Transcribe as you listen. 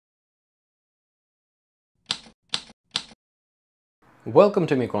Welcome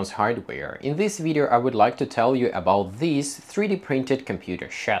to MirComputers Hardware. In this video I would like to tell you about this 3D printed computer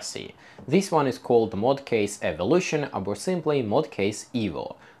chassis. This one is called MODCASE Evolution or simply MODCASE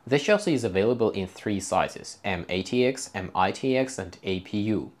Evo. The chassis is available in three sizes: mATX, mITX and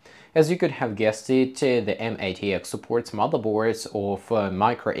APU. As you could have guessed it, the mATX supports motherboards of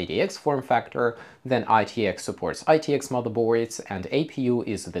micro-ATX form factor, then ITX supports ITX motherboards, and APU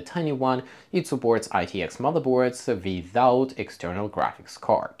is the tiny one. It supports ITX motherboards without external graphics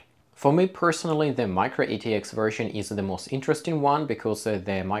card. For me personally, the micro-ATX version is the most interesting one because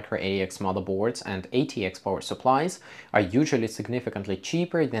the micro-ATX motherboards and ATX power supplies are usually significantly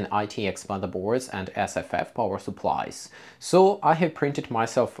cheaper than ITX motherboards and SFF power supplies. So I have printed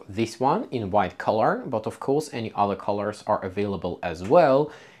myself this one in white color, but of course any other colors are available as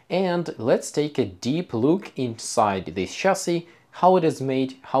well. And let's take a deep look inside this chassis, how it is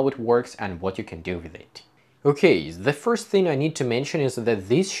made, how it works, and what you can do with it. Okay, the first thing I need to mention is that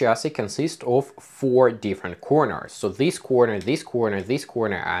this chassis consists of 4 different corners. So this corner, this corner, this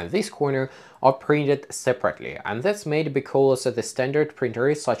corner, and this corner are printed separately. And that's made because the standard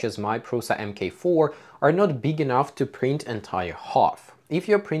printers such as my Prusa MK4 are not big enough to print entire half. If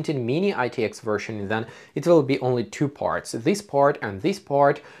you're printing mini ITX version, then it will be only 2 parts, this part,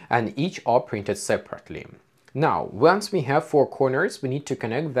 and each are printed separately. Now, once we have 4 corners, we need to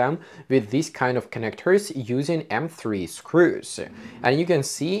connect them with these kind of connectors using M3 screws. And you can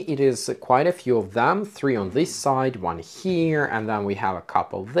see it is quite a few of them, 3 on this side, 1 here, and then we have a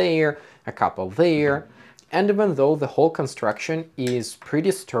couple there, a couple there. And even though the whole construction is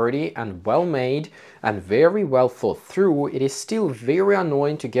pretty sturdy and well made and very well thought through, it is still very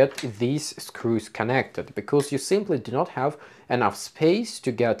annoying to get these screws connected because you simply do not have enough space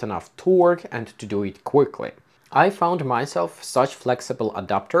to get enough torque and to do it quickly. I found myself such flexible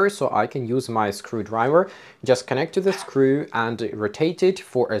adapter so I can use my screwdriver, just connect to the screw and rotate it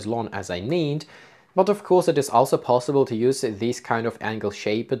for as long as I need. But of course it is also possible to use these kind of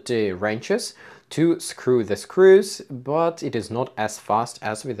angle-shaped wrenches to screw the screws, but it is not as fast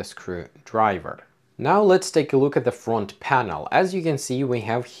as with a screwdriver. Now let's take a look at the front panel. As you can see, we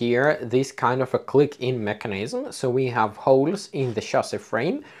have here this kind of a click-in mechanism. So we have holes in the chassis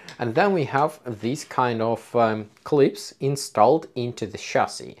frame, and then we have these kind of clips installed into the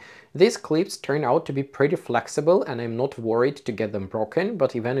chassis. These clips turn out to be pretty flexible and I'm not worried to get them broken,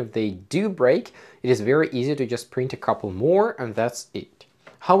 but even if they do break, it is very easy to just print a couple more and that's it.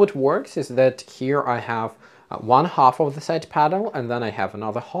 How it works is that here I have one half of the side panel and then I have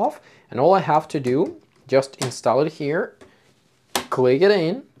another half, and all I have to do, just install it here, click it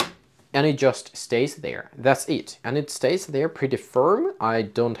in, and it just stays there. That's it. And it stays there pretty firm. I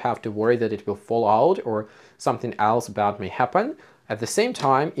don't have to worry that it will fall out or something else bad may happen. At the same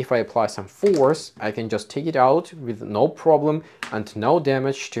time, if I apply some force, I can just take it out with no problem and no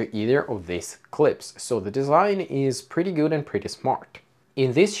damage to either of these clips. So the design is pretty good and pretty smart.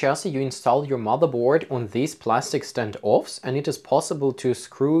 In this chassis, you install your motherboard on these plastic standoffs, and it is possible to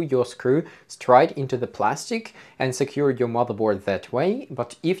screw your screw straight into the plastic and secure your motherboard that way.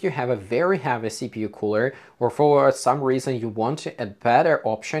 But if you have a very heavy CPU cooler or for some reason you want a better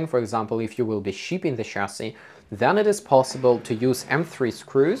option, for example, if you will be shipping the chassis, then it is possible to use M3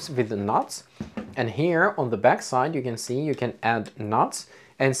 screws with the nuts. And here on the back side, you can see you can add nuts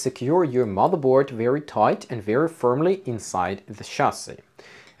and secure your motherboard very tight and very firmly inside the chassis.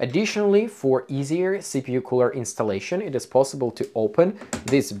 Additionally, for easier CPU cooler installation, it is possible to open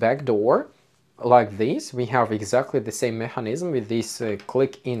this back door like this. We have exactly the same mechanism with these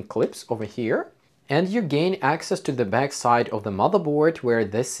click-in clips over here. And you gain access to the back side of the motherboard where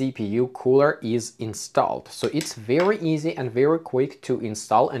the CPU cooler is installed. So it's very easy and very quick to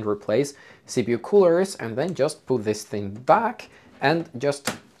install and replace CPU coolers, and then just put this thing back and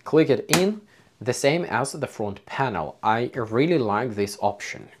just click it in, the same as the front panel. I really like this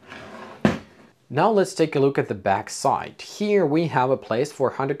option. Now let's take a look at the back side. Here we have a place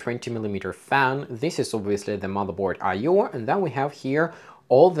for 120mm fan. This is obviously the motherboard I/O, and then we have here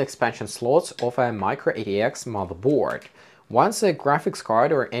all the expansion slots of a micro-ATX motherboard. Once a graphics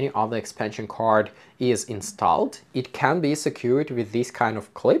card or any other expansion card is installed, it can be secured with this kind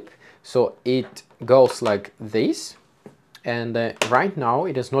of clip. So it goes like this. And right now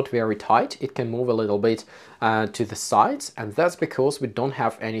it is not very tight. It can move a little bit to the sides, and that's because we don't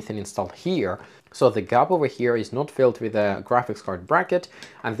have anything installed here. So the gap over here is not filled with a graphics card bracket,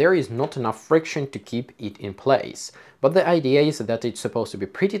 and there is not enough friction to keep it in place. But the idea is that it's supposed to be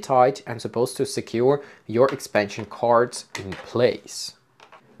pretty tight and supposed to secure your expansion cards in place.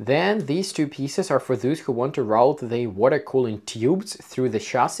 Then these two pieces are for those who want to route the water cooling tubes through the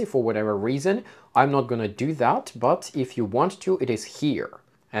chassis for whatever reason. I'm not gonna do that, but if you want to, it is here.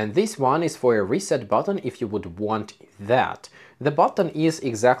 And this one is for a reset button if you would want that. The button is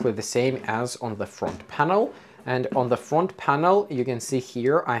exactly the same as on the front panel. And on the front panel, you can see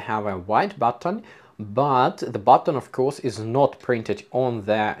here I have a white button, but the button, of course, is not printed on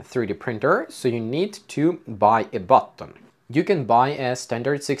the 3D printer, so you need to buy a button. You can buy a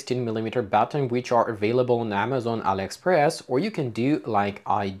standard 16mm button, which are available on Amazon, AliExpress, or you can do like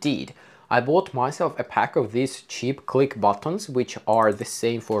I did. I bought myself a pack of these cheap click buttons, which are the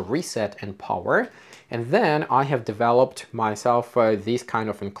same for reset and power. And then I have developed myself this kind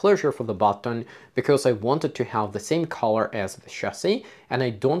of enclosure for the button because I wanted to have the same color as the chassis and I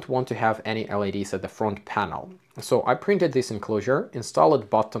don't want to have any LEDs at the front panel. So I printed this enclosure, installed the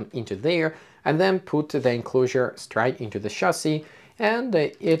button into there, and then put the enclosure straight into the chassis, and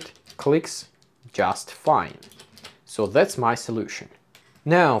it clicks just fine. So that's my solution.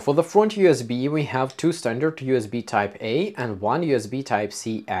 Now, for the front USB, we have two standard USB Type-A and one USB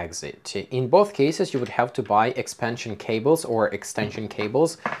Type-C exit. In both cases, you would have to buy expansion cables or extension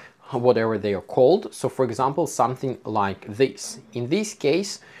cables, whatever they are called. So, for example, something like this. In this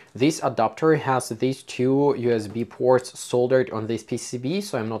case, this adapter has these two USB ports soldered on this PCB,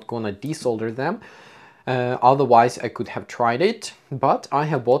 so I'm not gonna desolder them. Otherwise, I could have tried it, but I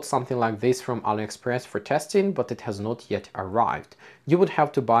have bought something like this from AliExpress for testing, but it has not yet arrived. You would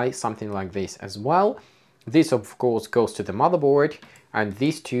have to buy something like this as well. This, of course, goes to the motherboard, and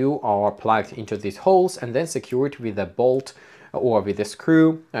these two are plugged into these holes and then secured with a bolt or with a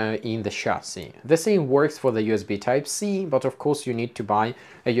screw in the chassis. The same works for the USB Type-C, but of course you need to buy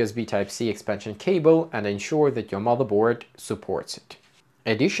a USB Type-C expansion cable and ensure that your motherboard supports it.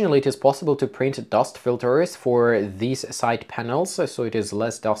 Additionally, it is possible to print dust filters for these side panels, so it is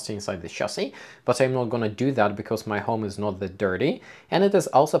less dusty inside the chassis, but I'm not gonna do that because my home is not that dirty. And it is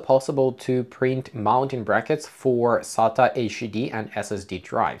also possible to print mounting brackets for SATA, HDD and SSD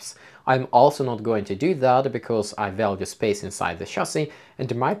drives. I'm also not going to do that because I value space inside the chassis,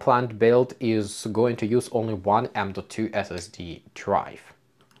 and my planned build is going to use only one M.2 SSD drive.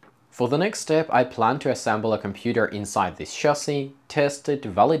 For the next step, I plan to assemble a computer inside this chassis, test it,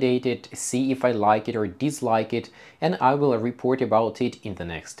 validate it, see if I like it or dislike it, and I will report about it in the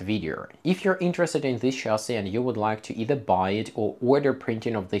next video. If you're interested in this chassis and you would like to either buy it or order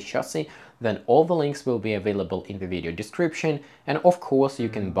printing of this chassis, then all the links will be available in the video description, and of course you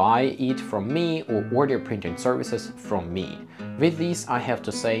can buy it from me or order printing services from me. With this, I have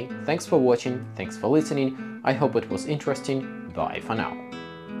to say thanks for watching, thanks for listening, I hope it was interesting, bye for now.